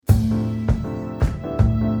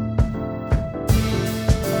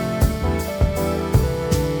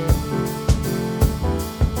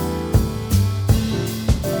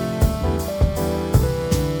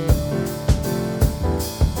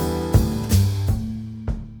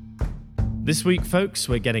This week, folks,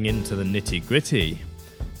 we're getting into the nitty-gritty.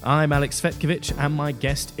 I'm Alex Fetkovic, and my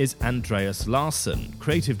guest is Andreas Larsson,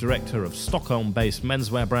 creative director of Stockholm-based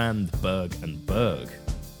menswear brand Berg & Berg.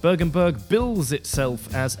 Berg & Berg bills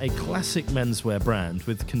itself as a classic menswear brand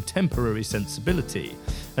with contemporary sensibility,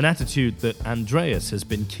 an attitude that Andreas has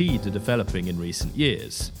been key to developing in recent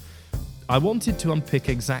years. I wanted to unpick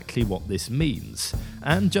exactly what this means,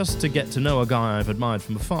 and just to get to know a guy I've admired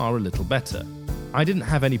from afar a little better. I didn't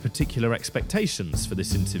have any particular expectations for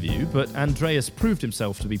this interview, but Andreas proved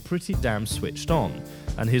himself to be pretty damn switched on,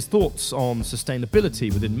 and his thoughts on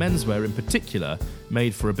sustainability within menswear in particular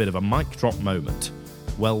made for a bit of a mic drop moment,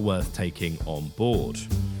 well worth taking on board.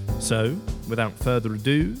 So, without further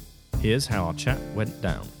ado, here's how our chat went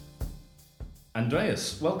down.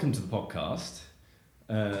 Andreas, welcome to the podcast.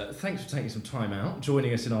 Thanks for taking some time out,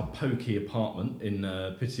 joining us in our pokey apartment in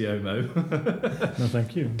Pitiomo. No,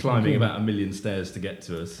 thank you. Climbing about 1 million stairs to get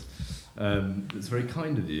to us. It's very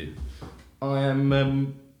kind of you.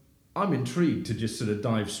 I'm intrigued to just sort of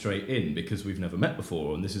dive straight in because we've never met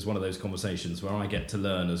before, and this is one of those conversations where I get to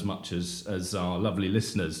learn as much as our lovely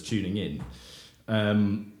listeners tuning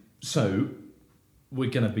in. So we're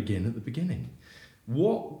going to begin at the beginning.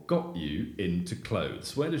 What got you into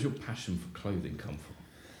clothes? Where does your passion for clothing come from?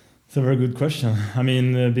 It's a very good question. I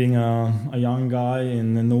mean, being a young guy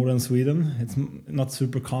in northern Sweden, it's not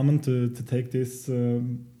super common to take this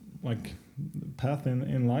path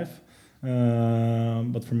in life.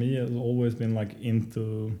 But for me, it's always been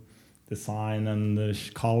into design and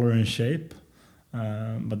the color and shape.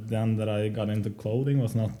 But then that I got into clothing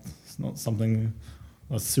was not something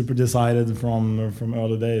was super decided from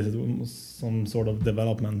early days. It was some sort of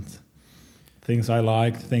development. Things I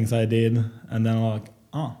liked, things I did, and then I'm like,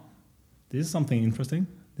 this is something interesting.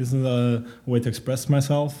 This is a way to express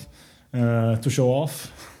myself, to show off.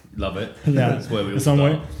 Love it. Yeah, that's where we all some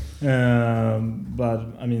start. Way. But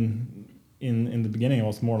I mean, in the beginning, it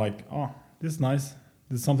was more like, this is nice.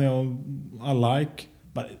 This is something I like,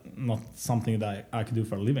 but not something that I could do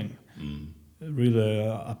for a living. Really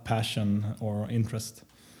a passion or interest.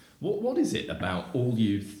 What is it about all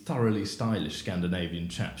you thoroughly stylish Scandinavian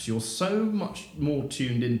chaps? You're so much more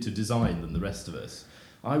tuned into design than the rest of us.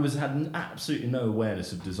 I had absolutely no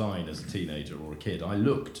awareness of design as a teenager or a kid. I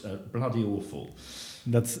looked bloody awful.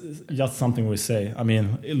 That's just something we say. I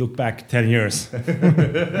mean, look back 10 years.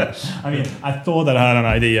 I mean, I thought that I had an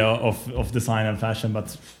idea of design and fashion,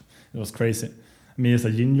 but it was crazy. Me as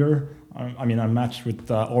a ginger, I matched with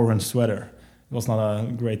the orange sweater. It was not a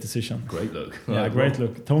great decision. Great look. Yeah, great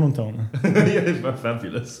look. Tone on tone. Yeah,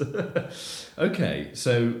 fabulous. Okay,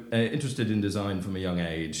 so interested in design from a young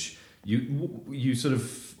age. You sort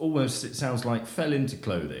of almost, it sounds like, fell into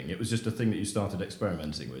clothing. It was just a thing that you started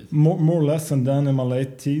experimenting with. More or less, and then in my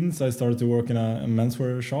late teens, I started to work in a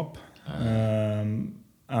menswear shop. And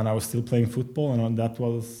I was still playing football, and that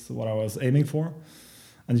was what I was aiming for.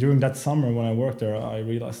 And during that summer when I worked there, I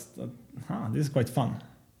realized that, this is quite fun.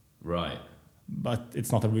 Right. But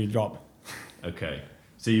it's not a real job. Okay.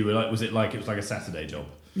 So you were like, was it like a Saturday job?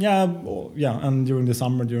 Yeah, and during the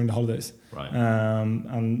summer, during the holidays. Right.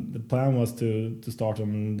 And the plan was to start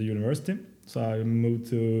on the university. So I moved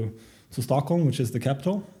to Stockholm, which is the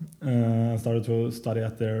capital. I started to study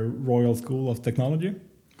at the Royal School of Technology.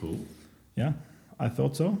 Cool. Yeah, I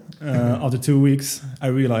thought so. After 2 weeks, I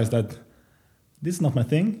realized that this is not my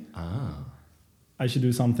thing. I should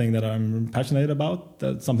do something that I'm passionate about,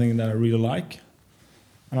 that's something that I really like.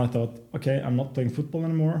 And I thought, okay, I'm not playing football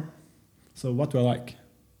anymore. So what do I like?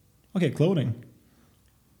 Okay, clothing.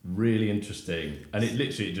 Really interesting. And it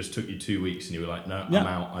literally just took you 2 weeks and you were like, no, I'm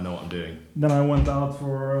out, I know what I'm doing. Then I went out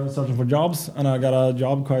for searching for jobs, and I got a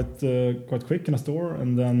job quite quick in a store.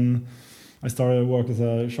 And then I started work as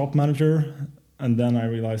a shop manager. And then I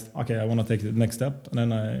realized, okay, I want to take the next step. And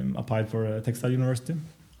then I applied for a textile university.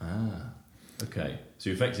 Okay.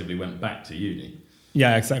 So you effectively went back to uni.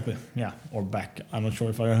 Yeah, exactly. Yeah, or back. I'm not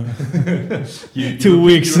sure if I... 2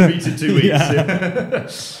 weeks. You repeated 2 weeks. Yeah.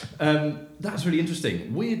 That's really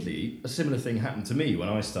interesting. Weirdly, a similar thing happened to me when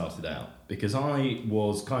I started out, because I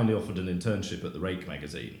was kindly offered an internship at the Rake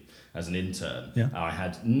magazine as an intern. Yeah. I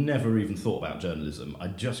had never even thought about journalism. I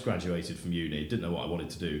just graduated from uni, didn't know what I wanted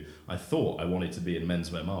to do. I thought I wanted to be in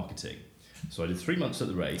menswear marketing. So I did 3 months at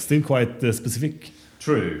the Rake. Still quite specific.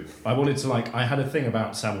 True. I wanted to I had a thing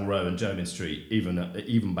about Savile Row and Jermyn Street,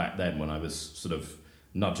 even back then when I was sort of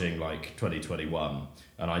nudging 2021,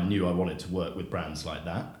 and I knew I wanted to work with brands like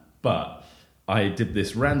that. But I did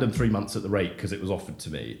this random 3 months at the Rake because it was offered to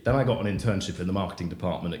me. Then I got an internship in the marketing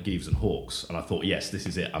department at Geeves and Hawkes, and I thought, yes, this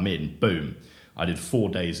is it, I'm in, boom. I did 4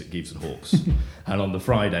 days at Gives and Hawks. And on the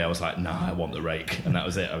Friday, I was like, nah, I want the rake. And that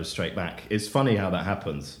was it. I was straight back. It's funny how that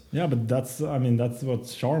happens. Yeah, but that's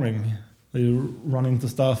what's charming. You run into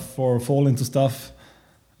stuff or fall into stuff.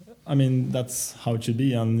 I mean, that's how it should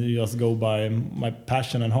be, and you just go by my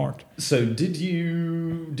passion and heart. So did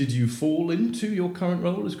you fall into your current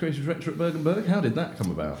role as creative director at Berg & Berg? How did that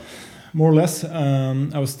come about? More or less.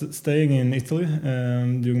 I was staying in Italy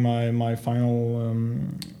during my final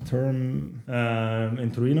term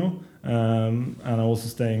in Torino, and I was also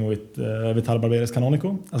staying with Vitale Barberis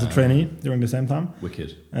Canonico as a trainee during the same time.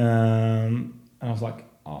 Wicked. And I was like,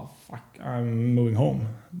 oh fuck, I'm moving home,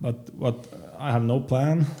 but I have no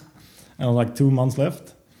plan, and like 2 months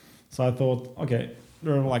left. So I thought, okay,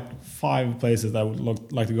 there are like 5 places that I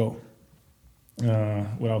would like to go,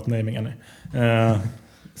 without naming any.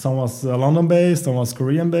 Some was London-based, some was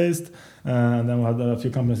Korean-based, and then we had a few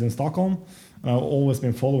companies in Stockholm. And I've always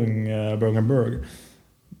been following Berg & Berg,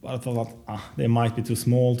 but I thought they might be too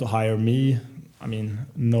small to hire me. I mean,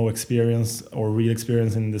 no experience or real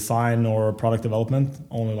experience in design or product development,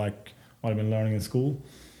 only like what I've been learning in school.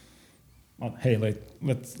 But hey,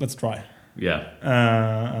 let's try. Yeah.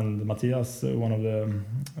 And Matthias, one of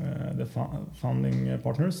the founding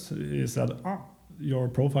partners, he said, your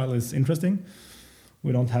profile is interesting.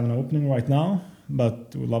 We don't have an opening right now,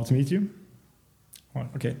 but we'd love to meet you. Well,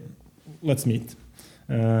 okay, let's meet.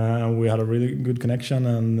 We had a really good connection,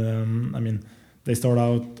 and I mean, they start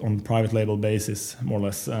out on private label basis, more or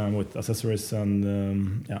less, with accessories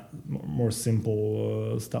and more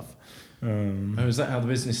simple stuff. Is that how the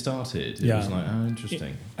business started? It was like,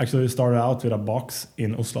 interesting. Actually, it started out with a box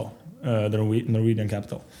in Oslo, the Norwegian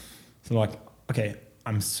capital. So like, okay,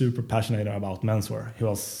 I'm super passionate about menswear. He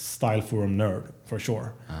was Style Forum nerd, for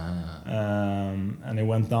sure. And he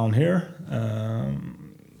went down here,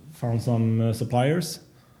 found some suppliers,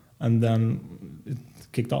 and then it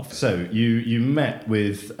kicked off. So you met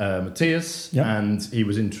with Matthias, and he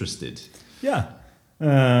was interested. Yeah.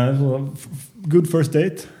 It was a good first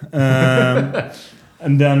date.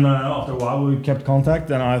 And then after a while, we kept contact,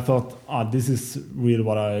 and I thought, this is really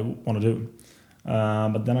what I want to do.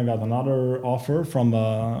 But then I got another offer from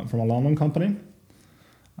a London company.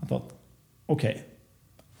 I thought, okay,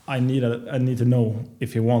 I need to know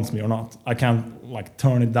if he wants me or not. I can't like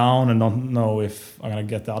turn it down and don't know if I'm gonna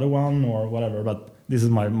get the other one or whatever. But this is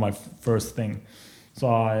my first thing. So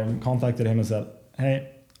I contacted him and said, hey,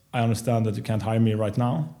 I understand that you can't hire me right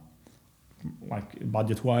now, like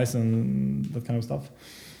budget-wise and that kind of stuff.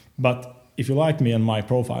 But if you like me and my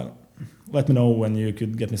profile, let me know when you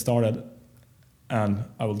could get me started, and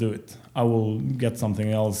I will do it. I will get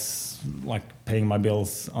something else, like paying my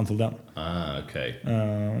bills until then. Okay.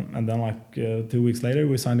 And then like 2 weeks later,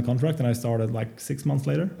 we signed the contract, and I started like 6 months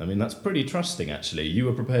later. I mean, that's pretty trusting, actually. You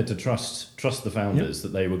were prepared to trust the founders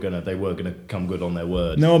that they were gonna come good on their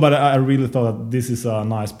word. No, but I really thought that this is a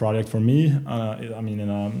nice project for me. I mean, in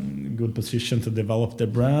a good position to develop the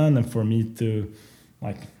brand, and for me to,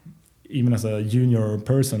 like, even as a junior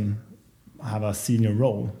person, have a senior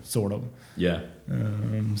role, sort of. Yeah.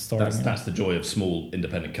 That's the joy of small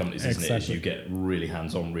independent companies, isn't it? Is you get really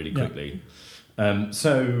hands-on really quickly.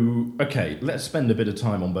 So, okay, let's spend a bit of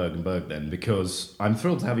time on Berg & Berg then, because I'm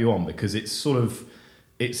thrilled to have you on, because it's sort of,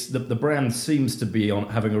 the brand seems to be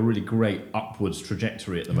having a really great upwards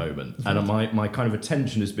trajectory at the moment. And my kind of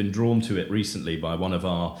attention has been drawn to it recently by one of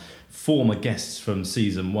our former guests from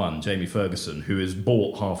season 1, Jamie Ferguson, who has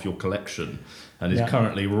bought half your collection and is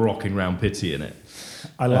currently rocking around Pitti in it.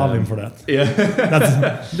 I love him for that. Yeah.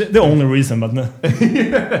 That's the only reason, but no.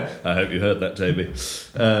 I hope you heard that, Jamie.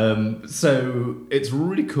 So it's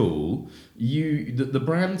really cool. The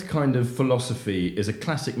brand kind of philosophy is a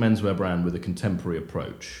classic menswear brand with a contemporary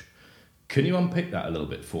approach. Can you unpick that a little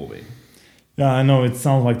bit for me? Yeah, I know it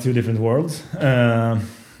sounds like two different worlds.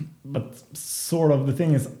 But sort of the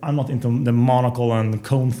thing is, I'm not into the monocle and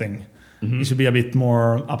cone thing. Mm-hmm. It should be a bit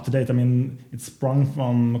more up to date. I mean, it's sprung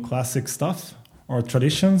from classic stuff or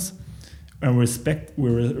traditions, and we respect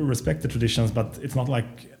the traditions, but it's not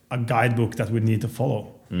like a guidebook that we need to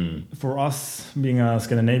follow. For us, being a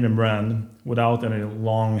Scandinavian brand without any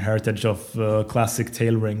long heritage of classic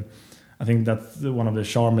tailoring, I think that's one of the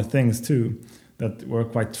charming things too, that we're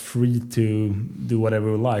quite free to do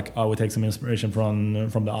whatever we like. We take some inspiration from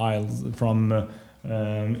the Isles, from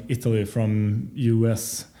Italy, from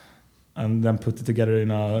US, and then put it together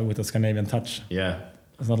with a Scandinavian touch. Yeah.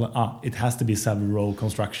 It's not like, it has to be Savile Row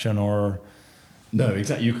construction or... No,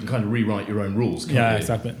 exactly. You can kind of rewrite your own rules, can't you? Yeah,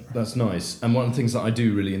 exactly. That's nice. And one of the things that I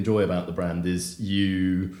do really enjoy about the brand is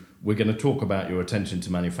we're going to talk about your attention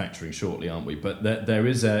to manufacturing shortly, aren't we? But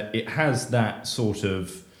it has that sort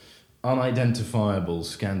of unidentifiable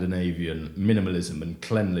Scandinavian minimalism and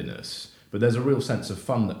cleanliness, but there's a real sense of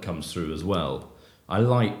fun that comes through as well. I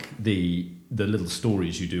like the little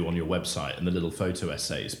stories you do on your website and the little photo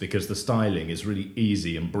essays, because the styling is really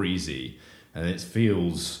easy and breezy, and it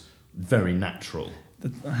feels very natural.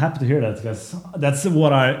 I'm happy to hear that, because that's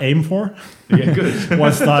what I aim for. Yeah, good.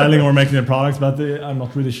 While styling or making the products, but I'm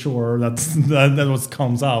not really sure that what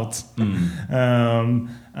comes out. And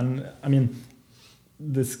I mean,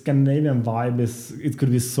 the Scandinavian vibe it could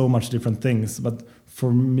be so much different things, but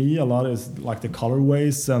for me, a lot is like the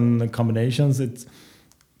colorways and the combinations. It's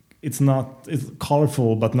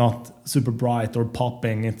colorful, but not super bright or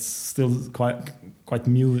popping. It's still quite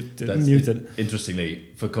muted. Interestingly,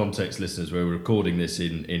 for context listeners, we're recording this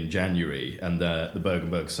in January, and the Berg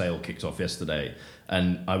 & Berg sale kicked off yesterday.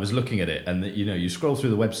 And I was looking at it, and you scroll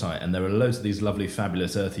through the website, and there are loads of these lovely,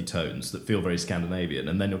 fabulous, earthy tones that feel very Scandinavian.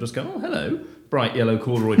 And then you'll just go, oh, hello, bright yellow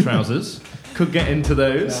corduroy trousers. Could get into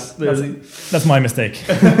those. Yeah, that's my mistake.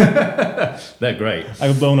 They're great. I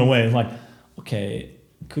was blown away. Like, okay,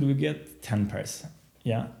 could we get 10 pairs?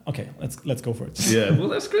 Yeah. Okay. Let's go for it. Yeah. Well,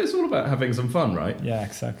 that's great. It's all about having some fun, right? Yeah.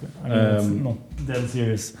 Exactly. I mean, it's not dead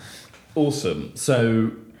serious. Awesome.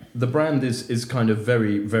 So the brand is kind of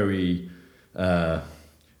very, very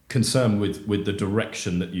concerned with the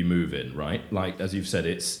direction that you move in, right? Like, as you've said,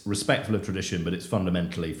 it's respectful of tradition, but it's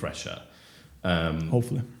fundamentally fresher.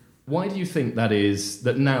 Hopefully. Why do you think that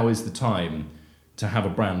now is the time to have a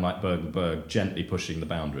brand like Berg & Berg gently pushing the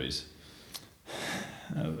boundaries?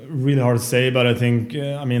 Really hard to say, but I think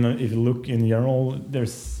if you look in general,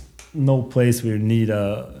 there's no place where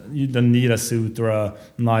you don't need a suit or a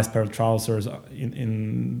nice pair of trousers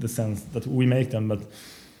in the sense that we make them, but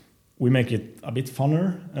we make it a bit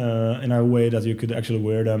funner in a way that you could actually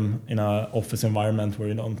wear them in an office environment where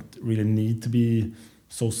you don't really need to be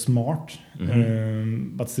so smart.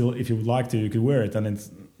 Mm-hmm. But still, if you would like to, you could wear it, and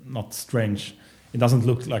it's not strange. It doesn't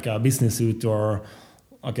look like a business suit or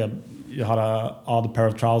like you had a odd pair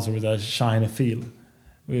of trousers with a shiny feel.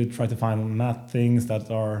 We try to find matte things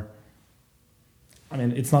that are. I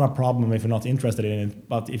mean, it's not a problem if you're not interested in it,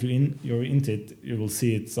 but if you're into it, you will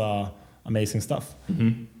see it's amazing stuff.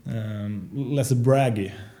 Mm-hmm. Less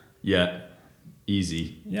braggy. Yeah,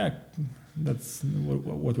 easy. Yeah, that's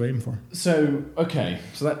what we aim for. So okay,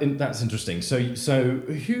 so that's interesting. So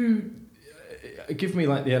who? Give me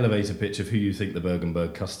like the elevator pitch of who you think the Berg &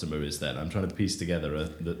 Berg customer is. Then I'm trying to piece together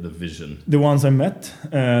the vision. The ones I met,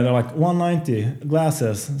 they're like 190,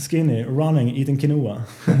 glasses, skinny, running, eating quinoa.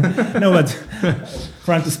 No, but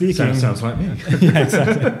frankly speaking, sounds like me. Yeah,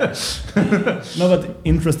 exactly. No, but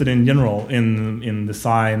interested in general in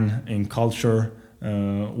design, in culture,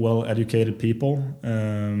 well-educated people,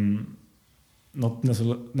 not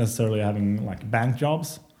necessarily having like bank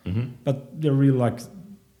jobs, mm-hmm. but they're really like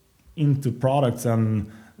into products, and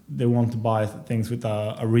they want to buy things with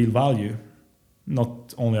a real value,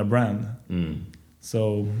 not only a brand.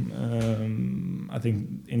 So I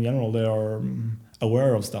think in general they are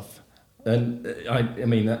aware of stuff. And I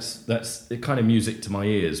mean that's kind of music to my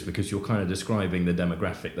ears, because you're kind of describing the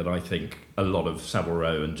demographic that I think a lot of Savile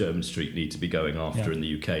Row and Jermyn Street need to be going after in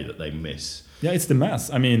the UK that they miss. Yeah, it's the mass.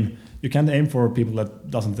 I mean, you can't aim for people that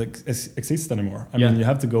doesn't exist anymore. I mean, you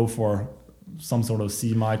have to go for some sort of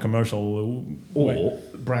semi-commercial way. Or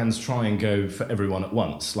brands try and go for everyone at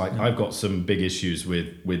once. Like I've got some big issues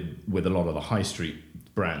with a lot of the high street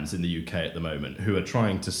brands in the UK at the moment who are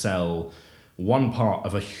trying to sell one part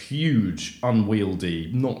of a huge,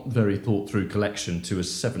 unwieldy, not very thought through collection to a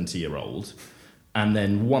 70-year-old, and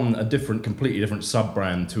then completely different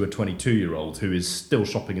sub-brand to a 22-year-old who is still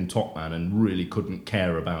shopping in Topman and really couldn't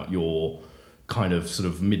care about your kind of sort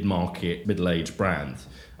of mid-market, middle-aged brand.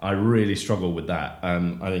 I really struggle with that. I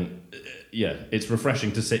think, it's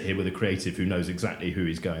refreshing to sit here with a creative who knows exactly who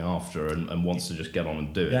he's going after and wants to just get on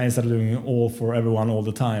and do it. Yeah, instead of doing all for everyone all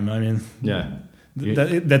the time. I mean,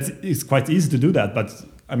 it's quite easy to do that. But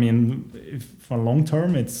I mean, for long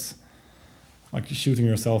term, it's like shooting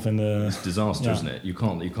yourself in the. It's disaster, isn't it? You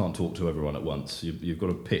can't talk to everyone at once. You've got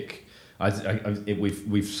to pick.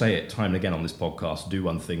 We've say it time and again on this podcast. Do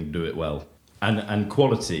one thing, do it well. And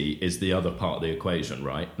quality is the other part of the equation,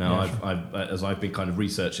 right? Now, as I've been kind of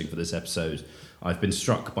researching for this episode, I've been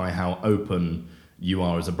struck by how open you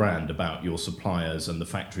are as a brand about your suppliers and the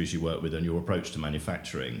factories you work with and your approach to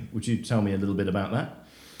manufacturing. Would you tell me a little bit about that?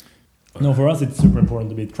 No, for us it's super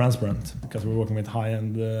important to be transparent because we're working with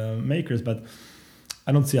high-end makers, but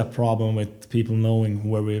I don't see a problem with people knowing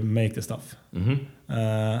where we make the stuff. Mm-hmm.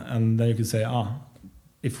 And then you could say,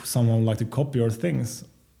 if someone would like to copy your things,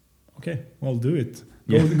 okay, well, do it.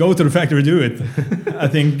 Go to the factory, do it. I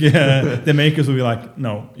think the makers will be like,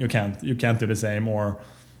 no, you can't do the same, or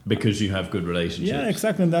because you have good relationships. Yeah,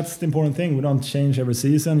 exactly. And that's the important thing. We don't change every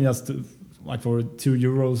season, just like for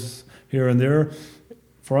 €2 here and there.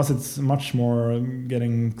 For us, it's much more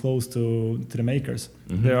getting close to the makers.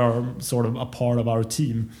 Mm-hmm. They are sort of a part of our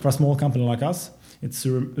team. For a small company like us, it's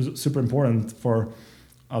super important for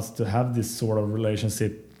us to have this sort of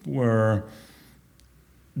relationship where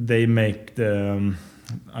they make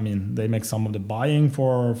they make some of the buying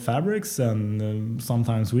for fabrics, and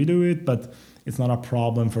sometimes we do it, but it's not a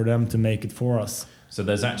problem for them to make it for us. So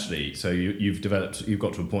there's actually, you've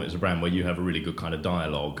got to a point as a brand where you have a really good kind of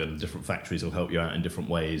dialogue, and different factories will help you out in different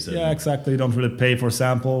ways. Yeah, exactly. You don't really pay for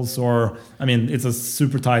samples, it's a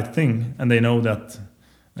super tight thing, and they know that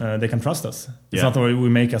they can trust us. It's not that we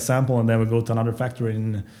make a sample and then we go to another factory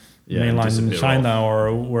in mainland China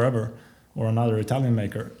or wherever, or another Italian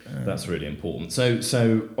maker. That's really important.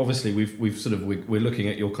 So obviously we're looking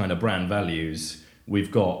at your kind of brand values.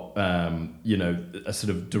 We've got, a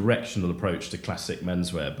sort of directional approach to classic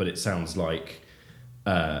menswear, but it sounds like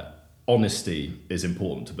honesty is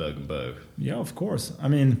important to Berg & Berg. Yeah, of course. I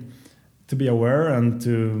mean, to be aware and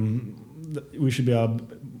we should be a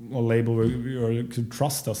label where you could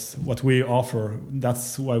trust us, what we offer.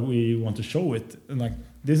 That's why we want to show it. And like,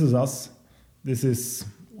 this is us. This is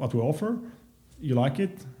what we offer. You like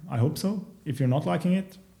it? I hope so. If you're not liking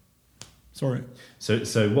it, sorry.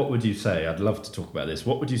 So what would you say? I'd love to talk about this.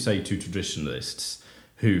 What would you say to traditionalists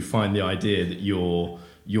who find the idea that you're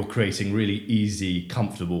creating really easy,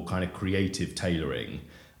 comfortable, kind of creative tailoring,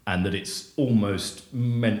 and that it's almost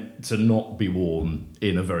meant to not be worn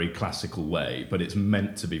in a very classical way, but it's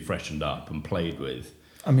meant to be freshened up and played with?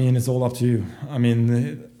 I mean, it's all up to you. I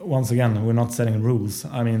mean, once again, we're not setting rules.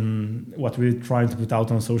 I mean, what we're trying to put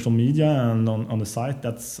out on social media and on the site,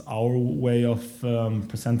 that's our way of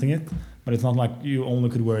presenting it. But it's not like you only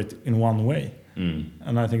could wear it in one way. Mm.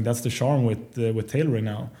 And I think that's the charm with tailoring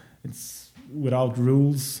now. It's without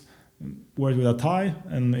rules. Wear it with a tie,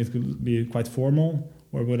 and it could be quite formal.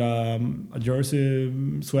 Or with a jersey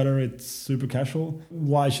sweater, it's super casual.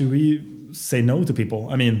 Why should we say no to people?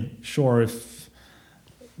 I mean, sure, if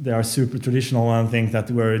they are super traditional and think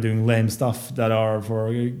that we're doing lame stuff that are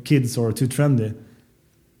for kids or too trendy,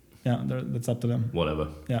 yeah, that's up to them. Whatever.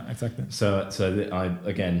 Yeah, exactly. So I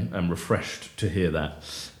again am refreshed to hear that.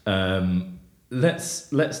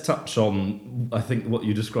 Let's touch on, I think, what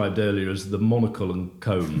you described earlier as the monocle and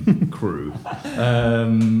cone crew. I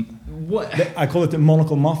call it the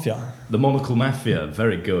monocle mafia. The monocle mafia,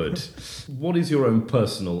 very good. What is your own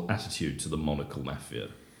personal attitude to the monocle mafia?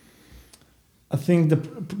 I think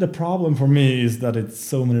the problem for me is that it's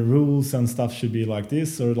so many rules and stuff should be like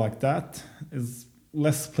this or like that. It's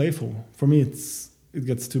less playful. For me, it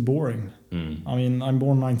gets too boring. Mm. I mean, I'm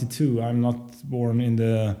born 92. I'm not born in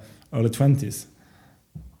the early 20s.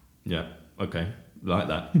 Yeah, okay. Like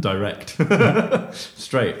that. Direct.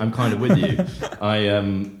 Straight. I'm kind of with you.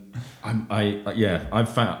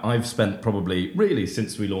 I've spent probably really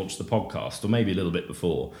since we launched the podcast, or maybe a little bit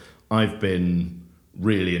before, I've been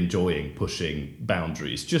really enjoying pushing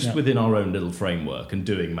boundaries just within our own little framework and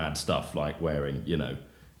doing mad stuff like wearing,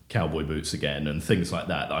 cowboy boots again and things like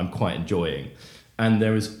that I'm quite enjoying. And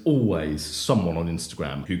there is always someone on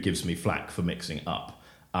Instagram who gives me flack for mixing it up.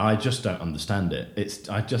 I just don't understand it.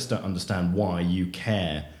 I just don't understand why you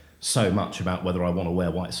care so much about whether I want to wear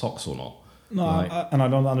white socks or not. No, and I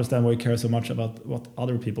don't understand why you care so much about what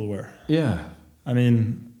other people wear. Yeah. I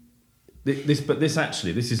mean... This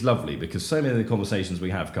is lovely because so many of the conversations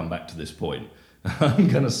we have come back to this point. I'm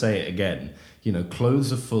going to say it again.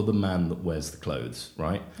 Clothes are for the man that wears the clothes,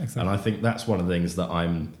 right? Exactly. And I think that's one of the things that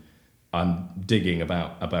I'm digging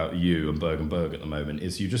about you and Berg & Berg at the moment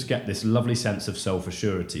is you just get this lovely sense of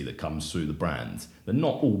self-assurity that comes through the brand that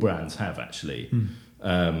not all brands have actually.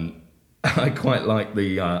 I quite like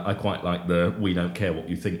the we don't care what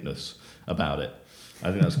you thinkness about it.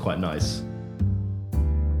 I think that's quite nice.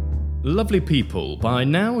 Lovely people, by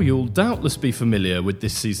now you'll doubtless be familiar with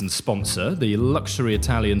this season's sponsor, the luxury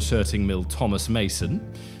Italian shirting mill Thomas Mason,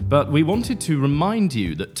 but we wanted to remind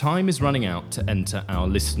you that time is running out to enter our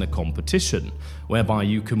listener competition, whereby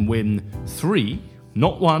you can win 3,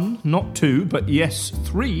 not 1, not 2, but yes,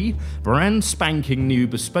 3 brand spanking new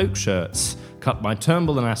bespoke shirts cut by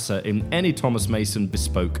Turnbull & Asser in any Thomas Mason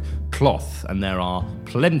bespoke cloth, and there are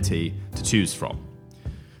plenty to choose from.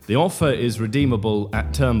 The offer is redeemable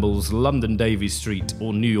at Turnbull's London Davies Street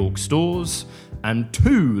or New York stores, and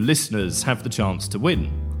 2 listeners have the chance to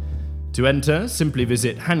win. To enter, simply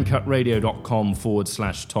visit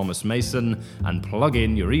handcutradio.com/Thomas Mason and plug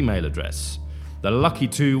in your email address. The lucky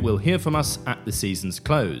 2 will hear from us at the season's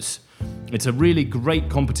close. It's a really great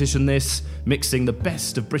competition this, mixing the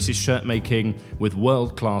best of British shirt making with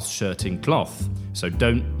world-class shirting cloth, so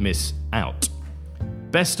don't miss out.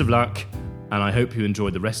 Best of luck, and I hope you enjoy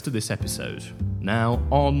the rest of this episode. Now,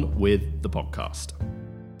 on with the podcast.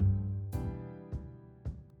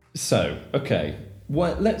 So, okay,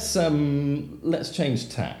 well, let's change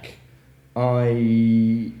tack.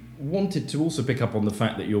 I wanted to also pick up on the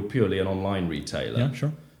fact that you're purely an online retailer. Yeah,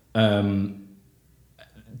 sure.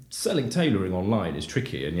 Selling tailoring online is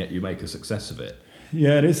tricky, and yet you make a success of it.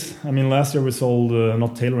 Yeah, it is. I mean, last year we sold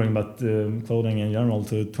not tailoring, but clothing in general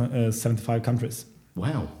to 75 countries.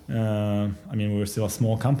 Wow. I mean, we're still a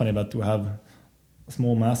small company, but we have a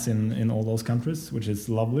small mass in all those countries, which is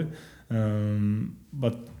lovely.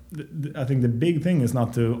 But I think the big thing is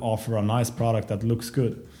not to offer a nice product that looks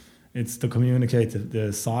good. It's to communicate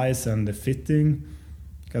the size and the fitting,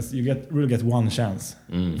 because you really get one chance.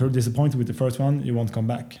 If you're disappointed with the first one, you won't come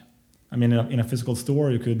back. I mean, in a physical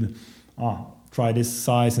store, you could try this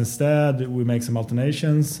size instead. We make some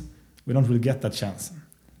alternations. We don't really get that chance.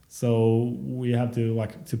 So we have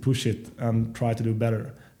to push it and try to do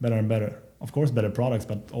better and better. Of course, better products,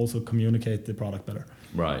 but also communicate the product better.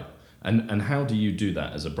 Right. And how do you do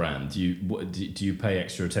that as a brand? Do you pay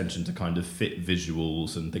extra attention to kind of fit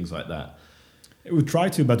visuals and things like that? We try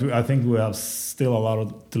to, but I think we have still a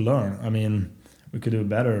lot to learn. I mean, we could do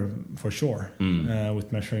better for sure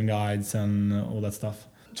with measuring guides and all that stuff.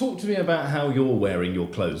 Talk to me about how you're wearing your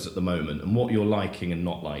clothes at the moment and what you're liking and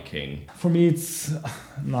not liking. For me, it's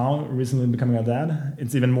now recently becoming a dad.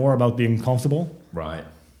 It's even more about being comfortable. Right.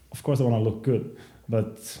 Of course, I want to look good,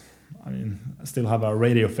 but I mean, I still have a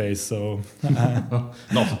radio face, so...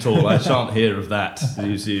 Not at all. I shan't hear of that.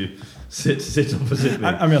 You sit opposite me.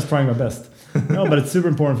 I'm just trying my best. No, but it's super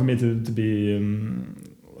important for me to be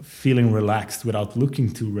feeling relaxed without looking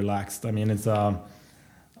too relaxed. I mean, it's a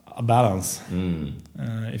balance.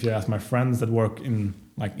 If you ask my friends that work in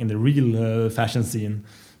the real fashion scene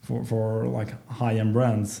for like high-end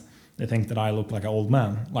brands, they think that I look like an old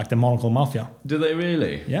man, like the Monocle Mafia. Do they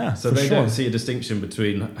really? Yeah. So they don't see a distinction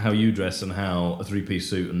between how you dress and how a three-piece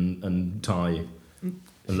suit and tie and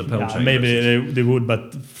lapel chain. Maybe they would,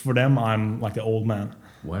 but for them, I'm like the old man.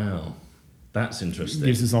 Wow, that's interesting.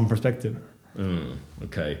 Gives you some perspective.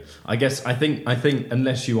 Okay, I think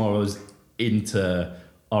unless you are as into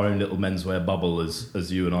our own little menswear bubble as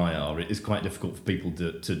you and I are, it is quite difficult for people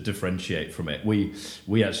to differentiate from it.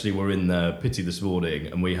 We actually were in the Pity this morning,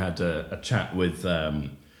 and we had a chat with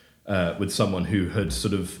someone who had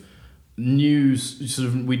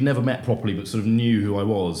we'd never met properly, but sort of knew who I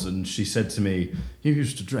was, and she said to me, "You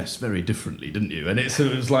used to dress very differently, didn't you?" And it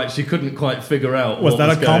was like she couldn't quite figure out was what that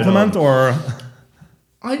was a compliment or.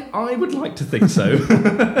 I would like to think so.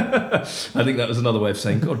 I think that was another way of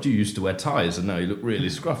saying, God, you used to wear ties and now you look really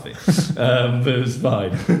scruffy. But it was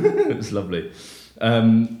fine. It was lovely.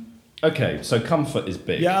 Okay, so comfort is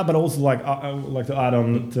big. Yeah, but also I would like to add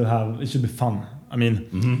on to have, it should be fun. I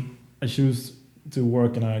mean, I choose to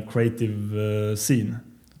work in a creative scene.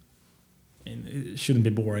 It shouldn't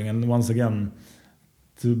be boring. And once again,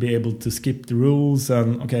 to be able to skip the rules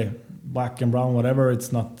and, okay, black and brown, whatever,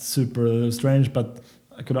 it's not super strange, but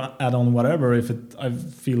I could add on whatever if I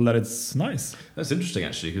feel that it's nice. That's interesting,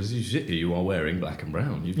 actually, because you are wearing black and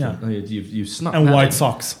brown. You've snuck and that white in.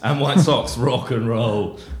 Socks. And white socks, rock and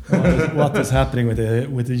roll. What is happening with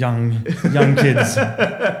the young kids?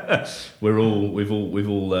 We've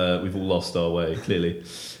all lost our way, clearly.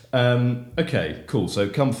 Okay, cool. So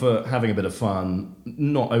comfort, having a bit of fun,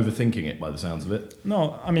 not overthinking it by the sounds of it.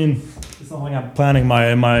 No, I mean, it's not like I'm planning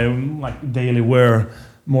my daily wear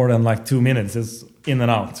more than 2 minutes. It's in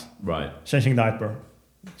and out. Right. Changing diaper,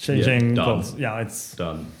 changing clothes. Done. Yeah, it's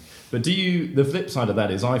done. But the flip side of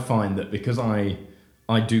that is I find that because I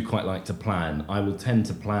do quite like to plan, I will tend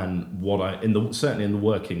to plan certainly in the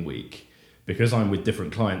working week, because I'm with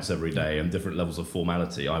different clients every day and different levels of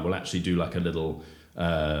formality. I will actually do like a little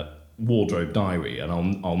wardrobe diary, and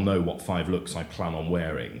I'll know what 5 looks I plan on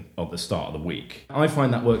wearing at the start of the week. I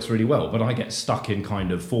find that works really well, but I get stuck in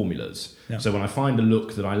kind of formulas. Yeah. So when I find a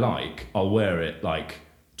look that I like, I'll wear it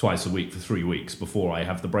twice a week for 3 weeks before I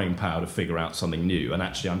have the brain power to figure out something new. And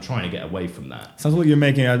actually, I'm trying to get away from that. Sounds like you're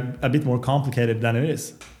making it a bit more complicated than it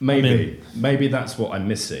is. Maybe that's what I'm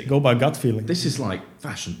missing. Go by gut feeling. This is like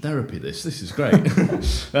fashion therapy. This is great.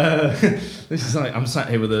 This is like I'm sat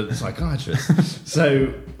here with a psychiatrist. So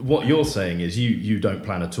what you're saying is you don't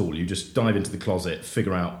plan at all. You just dive into the closet,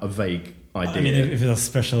 figure out a vague idea. I mean, if it's a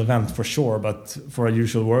special event, for sure, but for a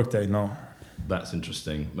usual work day, no. That's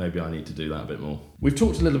interesting. Maybe I need to do that a bit more. We've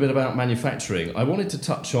talked a little bit about manufacturing. I wanted to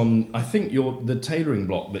touch on, I think the tailoring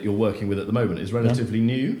block that you're working with at the moment is relatively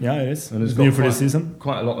new. Yeah, it is. And it's new got for this season.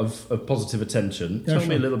 Quite a lot of positive attention. Yeah, Tell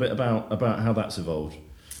me a little bit about how that's evolved.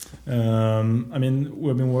 I mean,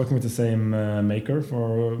 we've been working with the same maker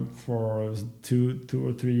for 2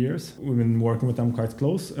 or 3 years. We've been working with them quite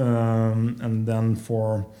close, and then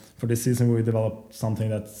for this season we developed something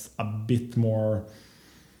that's a bit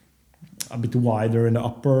wider in the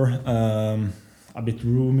upper, a bit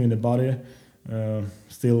roomy in the body,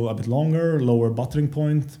 still a bit longer, lower buttering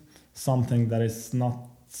point, something that is not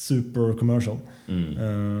super commercial,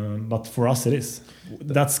 but for us it is.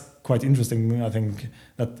 That's quite interesting. I think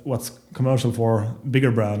that what's commercial for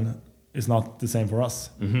bigger brand is not the same for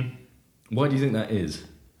us. Mm-hmm. Why do you think that is?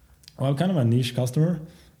 Well, kind of a niche customer,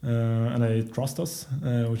 and they trust us,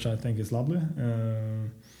 which I think is lovely.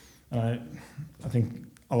 I think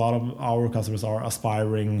a lot of our customers are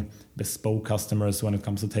aspiring bespoke customers when it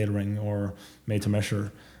comes to tailoring or made to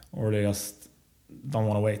measure, or they just don't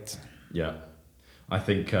want to wait. Yeah, I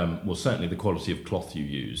think certainly the quality of cloth you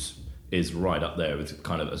use is right up there with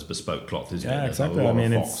kind of as bespoke cloth, isn't it? Yeah, exactly. A lot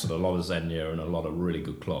of Fox, a lot of Zegna, and a lot of really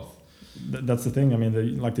good cloth. That's the thing. I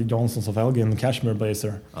mean, like the Johnsons of Elgin cashmere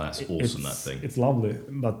blazer. Oh, that's awesome, that thing. It's lovely,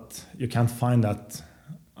 but you can't find that,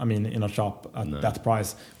 I mean, in a shop at that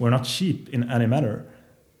price. We're not cheap in any matter,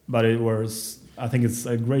 but I think it's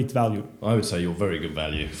a great value. I would say you're very good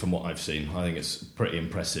value from what I've seen. I think it's pretty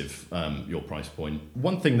impressive, your price point.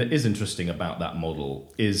 One thing that is interesting about that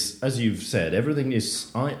model is, as you've said, everything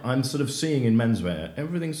is, I'm sort of seeing in menswear,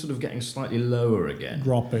 everything's sort of getting slightly lower again.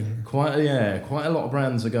 Dropping. Quite a lot of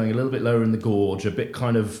brands are going a little bit lower in the gorge, a bit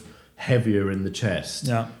kind of heavier in the chest.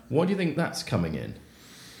 Yeah. Why do you think that's coming in?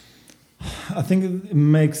 I think it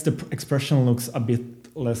makes the expression looks a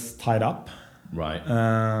bit less tied up. Right.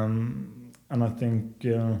 And I think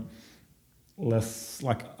less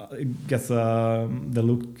like it gets the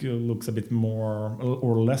look looks a bit more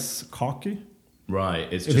or less cocky.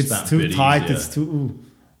 Right, it's if just it's that too bit tight. easier. It's too.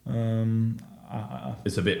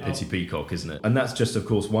 It's a bit pitty peacock, isn't it? And that's just, of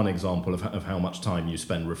course, one example of how much time you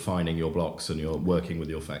spend refining your blocks and you're working with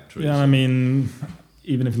your factories. Yeah, I mean,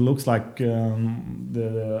 even if it looks like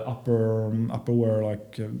the upper wear,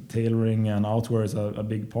 like tailoring and outwear is a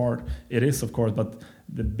big part, it is, of course, but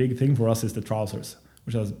the big thing for us is the trousers,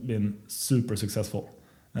 which has been super successful.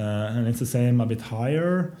 And it's the same, a bit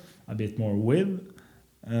higher, a bit more width.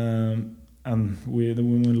 And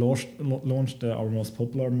when we launched our most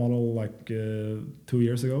popular model like 2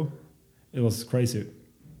 years ago, it was crazy.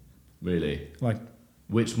 Really? Like,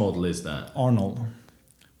 which model is that? Arnold.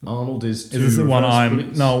 Arnold is two. It is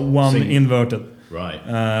one inverted.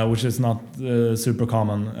 Right. Which is not super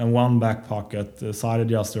common, and one back pocket, side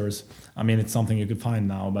adjusters. I mean, it's something you could find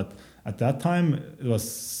now, but at that time it was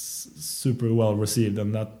super well received,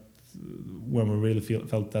 and that when we really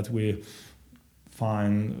felt that we're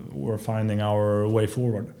finding our way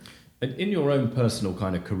forward. And in your own personal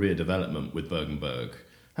kind of career development with Berg & Berg,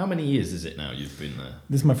 how many years is it now you've been there?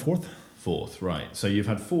 This is my fourth. Fourth, right. So you've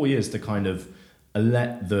had 4 years to kind of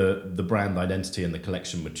let the brand identity and the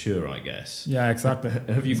collection mature, I guess. Yeah, exactly.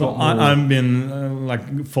 Have you so got more? I've been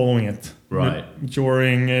like following it, right,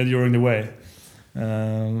 maturing during the way,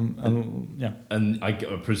 and yeah. And I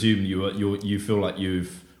presume you feel like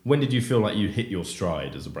you've. When did you feel like you hit your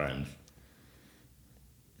stride as a brand,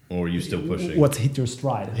 or are you still pushing? What's hit your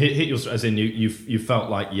stride? Hit your, as in you felt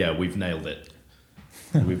like, yeah, we've nailed it.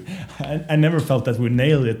 I never felt that we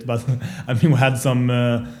nailed it, but I mean we had some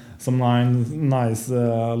nice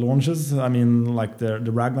launches. I mean, like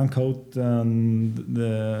the raglan coat and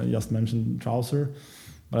the just mentioned trouser.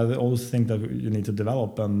 But I always think that you need to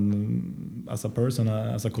develop, and as a person,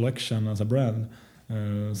 as a collection, as a brand.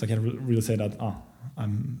 So I can't really say that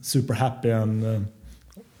I'm super happy and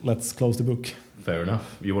let's close the book. Fair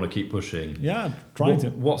enough. You want to keep pushing. Yeah, trying to.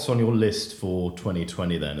 What's on your list for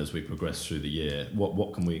 2020 then, as we progress through the year?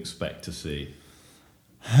 What can we expect to see?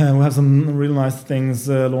 We have some really nice things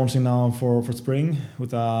launching now for spring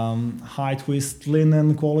with high twist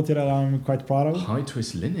linen quality that I'm quite proud of. High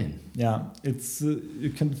twist linen? Yeah, it's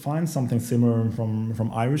you can find something similar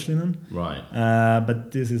from Irish linen. Right.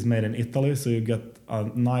 But this is made in Italy, so you get a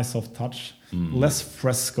nice soft touch, less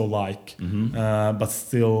fresco-like, but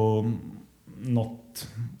still not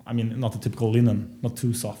a typical linen, not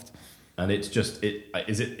too soft. And it's just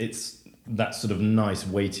it's that sort of nice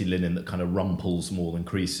weighty linen that kind of rumples more than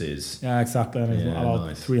creases. Yeah, exactly. And it's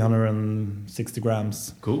about 360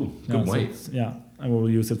 grams. Cool. Good weight. So and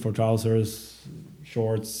we'll use it for trousers,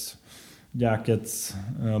 shorts, jackets,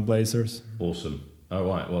 blazers. Awesome. Oh,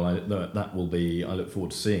 right. Well, that will be... I look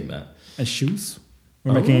forward to seeing that. And shoes.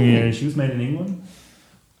 We're making shoes made in England,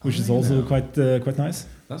 which is also quite nice.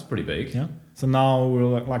 That's pretty big. Yeah. So now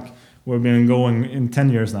we've been going in 10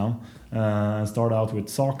 years now. Start out with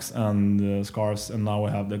socks and scarves, and now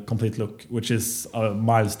we have the complete look, which is a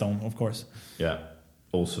milestone, of course. Yeah,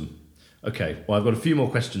 awesome. Okay, well, I've got a few more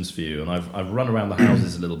questions for you, and I've run around the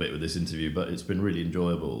houses a little bit with this interview, but it's been really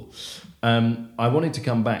enjoyable. I wanted to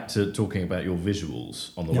come back to talking about your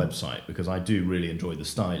visuals on the website, because I do really enjoy the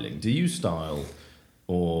styling. Do you style,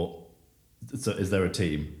 or is there a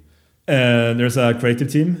team? There's a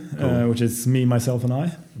creative team, which is me, myself, and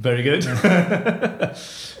I. Very good.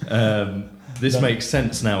 This makes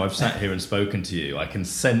sense now. I've sat here and spoken to you. I can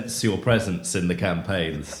sense your presence in the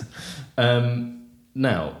campaigns.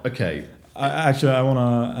 Now, okay. I want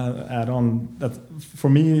to add on that for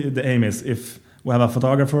me, the aim is if we have a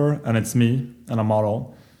photographer and it's me and a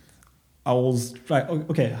model, I always try,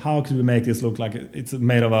 okay, how could we make this look like it's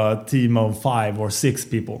made of a team of 5 or 6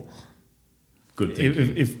 people? Good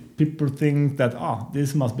thinking. If people think that,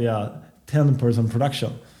 this must be a 10-person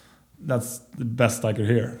production, that's the best I could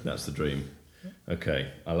hear. That's the dream. Okay,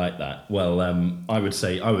 I like that. Well, I would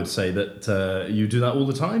say that you do that all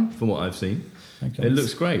the time, from what I've seen. Okay. It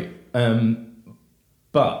looks great.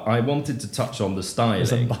 But I wanted to touch on the styling.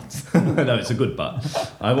 It's a but. No, it's a good but.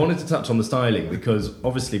 I wanted to touch on the styling because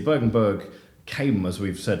obviously Berg & Berg came, as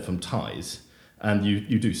we've said, from ties. And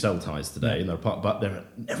you do sell ties today, and but there are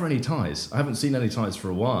never any ties. I haven't seen any ties for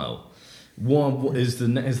a while. What is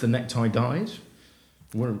the necktie dyed?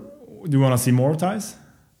 Do you want to see more ties?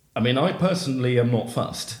 I mean, I personally am not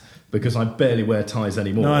fussed because I barely wear ties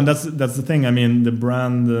anymore. No, and that's the thing. I mean, the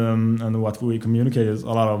brand and what we communicate is a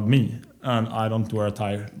lot of me, and I don't wear a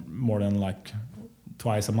tie more than like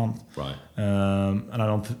twice a month. Right. And I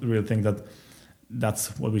don't really think that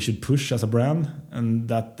that's what we should push as a brand, and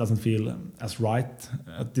that doesn't feel as right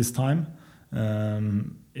at this time.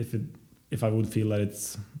 If I would feel that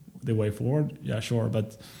it's the way forward, yeah, sure,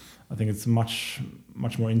 but I think it's much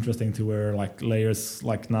more interesting to wear like layers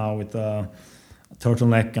like now with a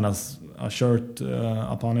turtleneck and a shirt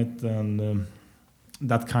upon it, and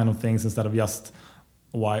that kind of things instead of just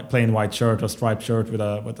plain white shirt or striped shirt with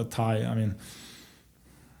a tie. I mean,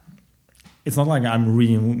 it's not like I'm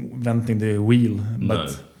reinventing the wheel,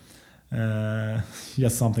 but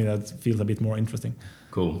just something that feels a bit more interesting.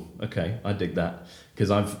 Cool. Okay, I dig that because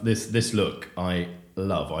this look I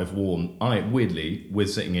love. Weirdly, we're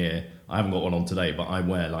sitting here. I haven't got one on today, but I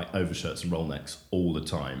wear like overshirts and roll necks all the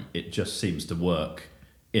time. It just seems to work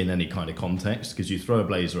in any kind of context because you throw a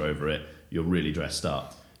blazer over it, you're really dressed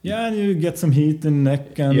up. Yeah, and you get some heat in the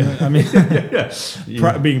neck, and I mean,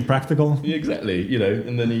 being practical. Yeah, exactly,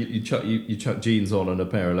 and then you chuck jeans on and a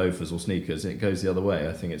pair of loafers or sneakers, and it goes the other way.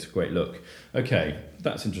 I think it's a great look. Okay,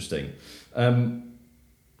 that's interesting.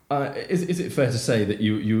 Is it fair to say that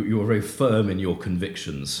you are very firm in your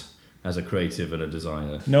convictions as a creative and a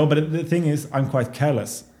designer? No, but the thing is, I'm quite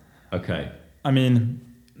careless. Okay. I mean,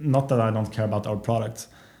 not that I don't care about our products,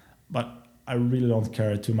 but I really don't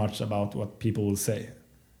care too much about what people will say.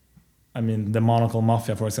 I mean, the Monocle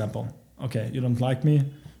Mafia, for example. Okay, you don't like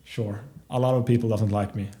me? Sure. A lot of people doesn't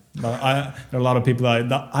like me. But there are a lot of people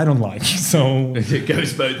that I don't like, so... It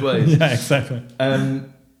goes both ways. Yeah, exactly.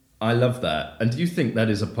 I love that. And do you think that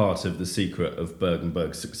is a part of the secret of Berg &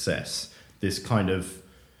 Berg's success? This kind of...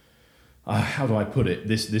 how do I put it?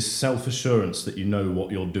 This self-assurance that you know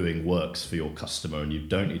what you're doing works for your customer and you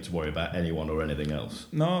don't need to worry about anyone or anything else.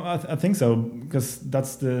 No, I think so, because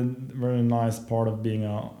that's the very nice part of being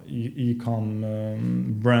a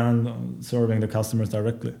e-com brand serving the customers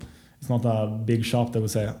directly. It's not a big shop that will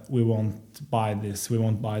say, we won't buy this, we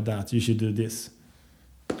won't buy that, you should do this.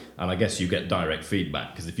 And I guess you get direct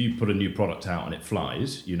feedback because if you put a new product out and it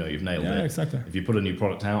flies, you've nailed it. Yeah, exactly. If you put a new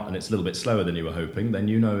product out and it's a little bit slower than you were hoping, then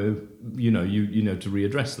you know to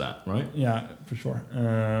readdress that, right? Yeah, for sure.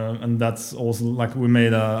 And that's also like we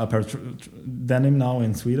made a pair of denim now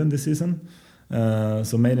in Sweden this season.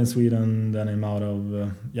 So made in Sweden, denim out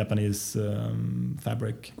of Japanese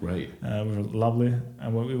fabric. Great. Which was lovely,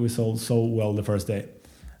 and we sold so well the first day.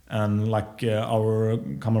 And like our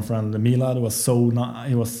common friend Milad was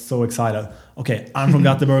so excited. Okay, I'm from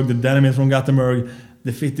Gothenburg. The denim is from Gothenburg.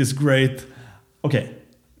 The fit is great. Okay,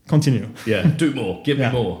 continue. Yeah, do more. Give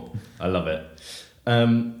me more. I love it.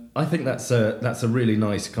 I think that's a really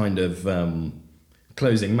nice kind of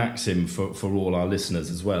closing maxim for all our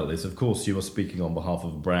listeners as well. Is of course you are speaking on behalf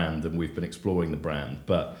of a brand, and we've been exploring the brand,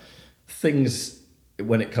 but things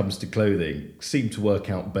when it comes to clothing seem to work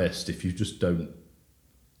out best if you just don't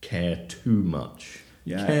care too much.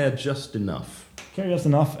 Yeah. Care just enough. Care just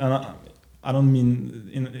enough, and I don't mean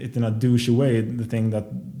in a douchey way, the thing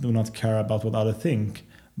that do not care about what others think.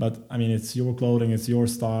 But I mean, it's your clothing, it's your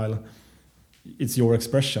style, it's your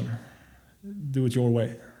expression. Do it your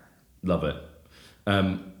way. Love it.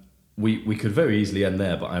 We could very easily end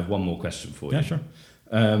there, but I have one more question for you. Yeah,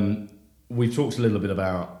 sure. We've talked a little bit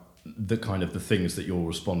about the kind of the things that you're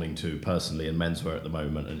responding to personally in menswear at the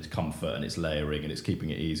moment, and it's comfort and it's layering and it's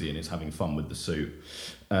keeping it easy and it's having fun with the suit.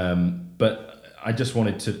 But I just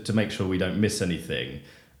wanted to make sure we don't miss anything.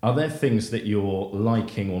 Are there things that you're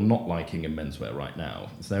liking or not liking in menswear right now?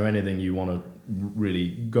 Is there anything you want to really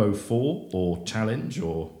go for or challenge,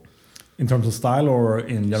 or in terms of style or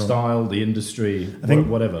in general? Style, the industry, I think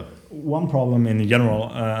whatever. One problem in general,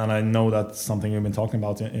 and I know that's something you've been talking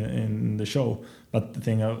about in the show, but the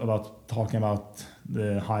thing about talking about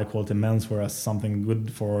the high quality menswear as something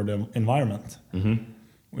good for the environment,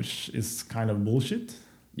 which is kind of bullshit.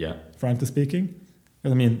 Yeah. Frankly speaking,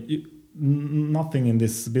 I mean, nothing in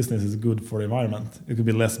this business is good for the environment. It could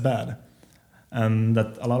be less bad, and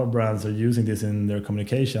that a lot of brands are using this in their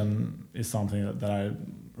communication is something that I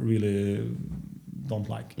really don't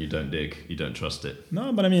like. You don't dig. You don't trust it.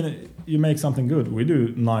 No, but I mean, you make something good. We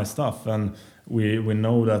do nice stuff, and we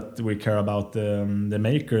know that we care about the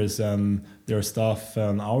makers and their stuff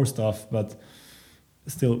and our stuff, but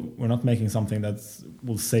still, we're not making something that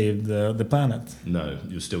will save the planet. No,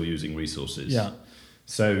 you're still using resources. Yeah.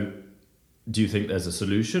 So, do you think there's a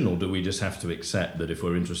solution, or do we just have to accept that if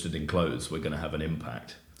we're interested in clothes, we're going to have an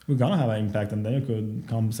impact? We're going to have an impact, and then you could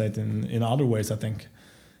compensate in other ways, I think.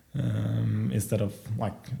 Instead of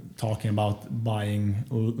like talking about buying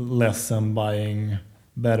less and buying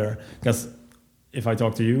better. Because if I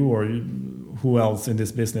talk to you or who else in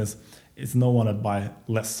this business, it's no one that buy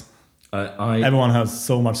less. Everyone has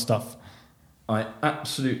so much stuff. I'm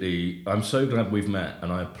so glad we've met,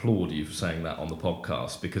 and I applaud you for saying that on the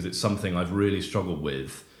podcast, because it's something I've really struggled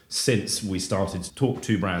with since we started to talk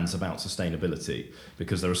to brands about sustainability,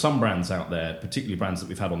 because there are some brands out there, particularly brands that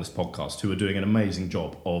we've had on this podcast, who are doing an amazing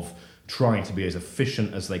job of trying to be as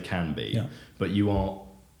efficient as they can be. Yeah. But you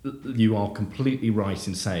are completely right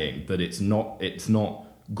in saying that it's not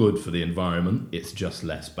good for the environment, it's just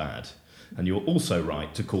less bad. And you're also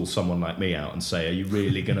right to call someone like me out and say, are you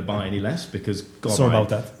really going to buy any less? Because God, sorry about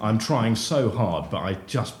that. I'm trying so hard, but I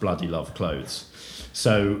just bloody love clothes.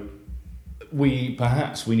 So we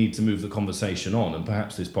need to move the conversation on, and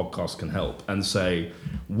perhaps this podcast can help and say,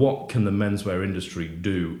 what can the menswear industry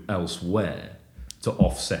do elsewhere to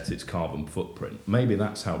offset its carbon footprint? Maybe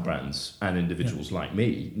that's how brands and individuals like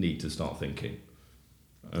me need to start thinking.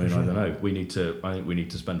 I mean, I don't know. I think we need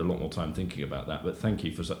to spend a lot more time thinking about that. But thank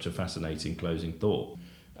you for such a fascinating closing thought.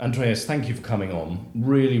 Andreas, thank you for coming on.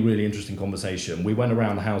 Really, really interesting conversation. We went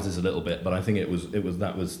around the houses a little bit, but I think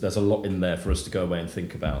there's a lot in there for us to go away and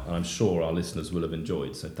think about, and I'm sure our listeners will have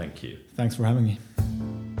enjoyed. So thank you. Thanks for having me.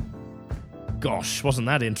 Gosh, wasn't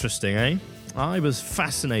that interesting, eh? I was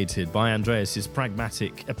fascinated by Andreas's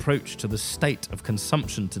pragmatic approach to the state of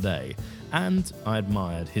consumption today, and I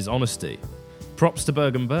admired his honesty. Props to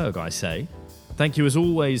Berg & Berg, I say. Thank you as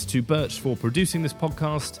always to Birch for producing this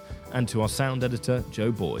podcast, and to our sound editor,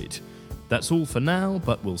 Joe Boyd. That's all for now,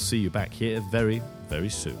 but we'll see you back here very, very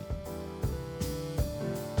soon.